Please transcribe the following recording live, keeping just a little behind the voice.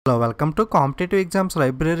Hello welcome to competitive exams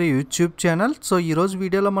library YouTube channel. So ఈరోజు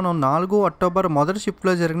వీడియోలో మనం 4 అక్టోబర్ మొదటి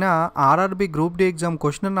షిఫ్ట్లో జరిగిన RRB group D exam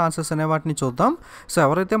question and answers అనే వాటిని చూద్దాం. సో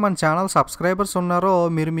ఎవరైతే మన ఛానల్ సబ్స్క్రైబర్స్ ఉన్నారో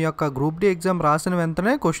మీరు మీ యొక్క గ్రూప్ డి ఎగ్జామ్ రాసిన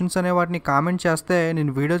వెంటనే క్వశ్చన్స్ అనే వాటిని కామెంట్ చేస్తే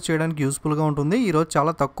నేను వీడియో చేయడానికి యూస్ఫుల్గా ఉంటుంది. ఈరోజు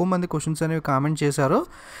చాలా తక్కువ మంది క్వశ్చన్స్ అనేవి కామెంట్ చేశారు.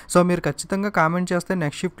 సో మీరు ఖచ్చితంగా కామెంట్ చేస్తే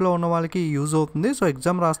నెక్స్ట్ షిఫ్ట్లో ఉన్న వాళ్ళకి యూజ్ అవుతుంది. సో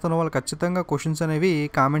ఎగ్జామ్ రాస్తున్న వాళ్ళు ఖచ్చితంగా క్వశ్చన్స్ అనేవి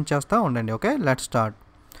కామెంట్ చేస్తూ ఉండండి. Okay, let's start.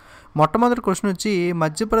 మొట్టమొదటి క్వశ్చన్ వచ్చి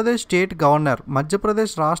మధ్యప్రదేశ్ స్టేట్ గవర్నర్,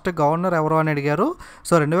 మధ్యప్రదేశ్ రాష్ట్ర గవర్నర్ ఎవరు అని అడిగారు.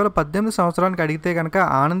 సో 2018 సంవత్సరానికి అడిగితే కనుక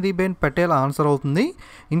ఆనందీబెన్ పటేల్ ఆన్సర్ అవుతుంది.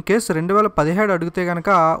 ఇన్ కేస్ 2017 అడిగితే కనుక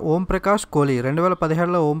ఓం ప్రకాష్ కోహ్లీ,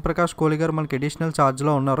 2017లో ఓం ప్రకాష్ కోహ్లీ గారు మనకి అడిషనల్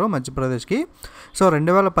ఛార్జ్లో ఉన్నారు మధ్యప్రదేశ్కి. సో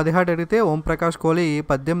 2017 అడిగితే ఓం ప్రకాష్ కోహ్లీ,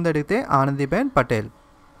 18 అడిగితే Anandiben Patel.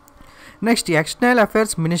 Next external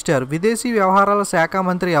affairs minister, విదేశీ వ్యవహారాల శాఖ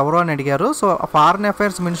మంత్రి ఎవరు అని అడిగారు. సో ఫారిన్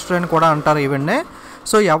అఫైర్స్ మినిస్టర్ అని కూడా అంటారు ఈవెన్నే.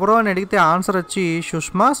 సో ఎవరు అని అడిగితే ఆన్సర్ వచ్చి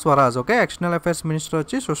Sushma Swaraj. Okay, external affairs minister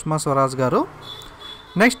వచ్చి సుష్మా స్వరాజ్ గారు.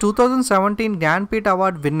 Next 2017 Jnanpith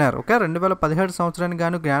award winner. Okay, 2017 సంవత్సరానికి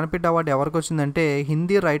గాను జ్ఞాన్పీఠ్ అవార్డు ఎవరికి వచ్చిందంటే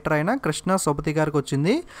హిందీ రైటర్ అయిన కృష్ణ సొబతి గారికి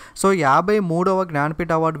వచ్చింది. So 53వ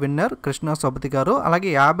Jnanpith award winner Krishna సొబతి గారు.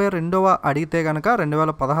 అలాగే 52వ అడిగితే కనుక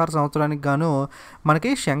 2016 సంవత్సరానికి గాను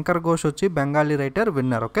మనకి శంకర్ ఘోష్ వచ్చి Bengali writer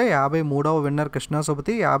winner. Okay, 53వ winner Krishna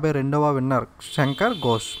సొబతి, 52వ winner Shankar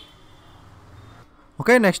Ghosh.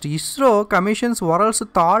 Okay, next ISRO commissions world's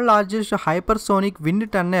third largest hypersonic wind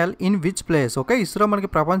tunnel in which place. Okay, ISRO మనకి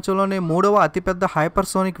ప్రపంచంలోనే 3వ అతిపెద్ద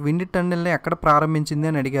హైపర్సోనిక్ విండ్ టన్నెల్ని ఎక్కడ ప్రారంభించింది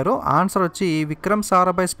అని అడిగారు. ఆన్సర్ వచ్చి Vikram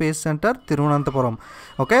Sarabhai space centre, Thiruvananthapuram.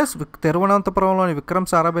 Okay, తిరువనంతపురంలోని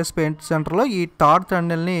Vikram Sarabhai space సెంటర్లో ఈ థర్డ్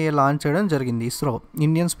టన్నెల్ని లాంచ్ చేయడం జరిగింది ISRO,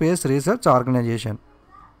 Indian space research organisation.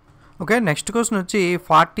 Okay, next question వచ్చి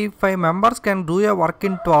 45 members can do a work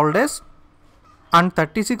in 12 days and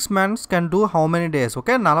 36 men can do how many days.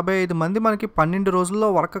 Okay, 45 మంది మనకి 12 రోజుల్లో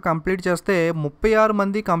వర్క్ కంప్లీట్ చేస్తే 36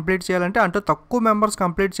 మంది కంప్లీట్ చేయాలంటే, అంటే తక్కువ మెంబర్స్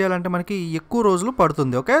కంప్లీట్ చేయాలంటే మనకి ఎక్కువ రోజులు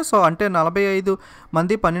పడుతుంది. ఓకే, సో అంటే 45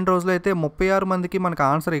 మంది 12 రోజులు అయితే 36 మందికి మనకి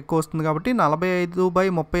ఆన్సర్ ఎక్కువ వస్తుంది కాబట్టి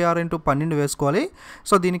 45/36 × 12 వేసుకోవాలి.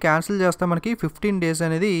 సో దీన్ని క్యాన్సిల్ చేస్తే మనకి 15 days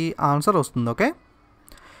అనేది ఆన్సర్ వస్తుంది. Okay,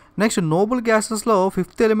 next Nobel గ్యాసెస్లో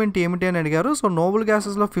 5th element ఏమిటి అని అడిగారు. సో నోబుల్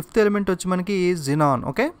గ్యాసెస్లో 5th ఎలిమెంట్ వచ్చి మనకి xenon.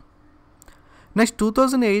 Okay, next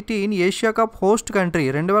 2018 Asia cup host country,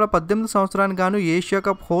 2018 సంవత్సరానికి గాను ఏషియా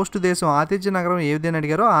కప్ హోస్ట్ దేశం ఆతిథ్య నగరం ఏది అని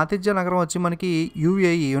అడిగారు. ఆతిథ్య నగరం వచ్చి మనకి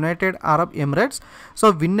UAE, United Arab Emirates. So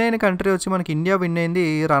win అయిన కంట్రీ వచ్చి మనకి ఇండియా విన్ అయింది,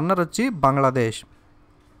 రన్నర్ వచ్చి Bangladesh.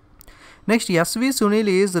 Next SV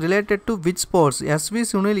Sunil is related to which sports. SV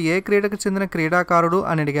Sunil ఏ క్రీడకు చెందిన క్రీడాకారుడు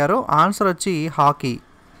అని అడిగారు. ఆన్సర్ వచ్చి hockey.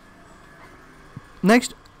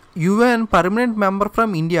 Next UN permanent member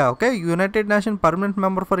from India. Okay, United nation permanent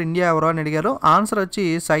member for India ఎవరు అని అడిగారు. ఆన్సర్ వచ్చి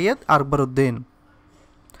Syed Akbaruddin.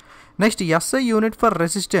 Next SI unit for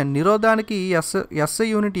resistant, నిరోధానికి ఎస్ఐ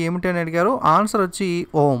యూనిట్ ఏమిటి అని అడిగారు. ఆన్సర్ వచ్చి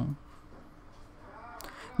ఓం.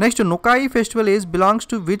 Next నుకాయి festival is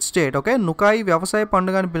belongs to which state. Okay, నుకాయి వ్యవసాయ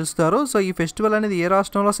పండుగ అని పిలుస్తారు. సో ఈ ఫెస్టివల్ అనేది ఏ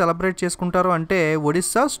రాష్ట్రంలో సెలబ్రేట్ చేసుకుంటారు అంటే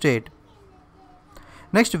Odisha state.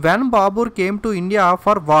 Next when బాబూర్ came to India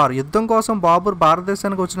for war, యుద్ధం కోసం బాబూర్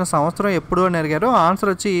భారతదేశానికి వచ్చిన సంవత్సరం ఎప్పుడు అని అడిగారు. ఆన్సర్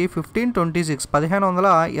వచ్చి 1526,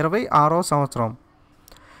 1526వ సంవత్సరం.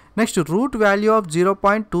 Next root value of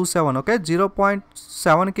 0.27. Okay,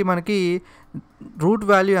 0.7కి మనకి రూట్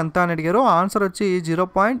వాల్యూ ఎంత అని అడిగారు. ఆన్సర్ వచ్చి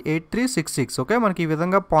 0.8366. ఓకే, మనకి ఈ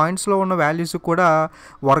విధంగా పాయింట్స్లో ఉన్న వాల్యూస్ కూడా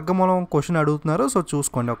వర్గమూలం క్వశ్చన్ అడుగుతున్నారు, సో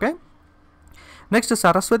చూసుకోండి. Okay, next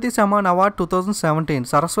Saraswati Samman award 2017,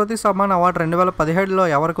 Saraswati Samman award 2017లో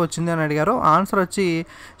ఎవరికి వచ్చింది అని అడిగారు. ఆన్సర్ వచ్చి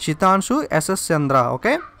శితాంశు ఎస్ఎస్ చంద్ర.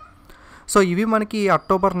 ఓకే, సో ఇవి మనకి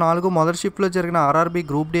అక్టోబర్ 4 మొదటి షిఫ్ట్లో జరిగిన RRB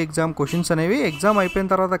group D exam questions అనేవి. ఎగ్జామ్ అయిపోయిన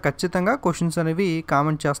తర్వాత ఖచ్చితంగా క్వశ్చన్స్ అనేవి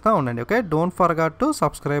కామెంట్ చేస్తూ ఉండండి. Okay, don't forget to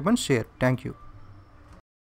subscribe and share. Thank you.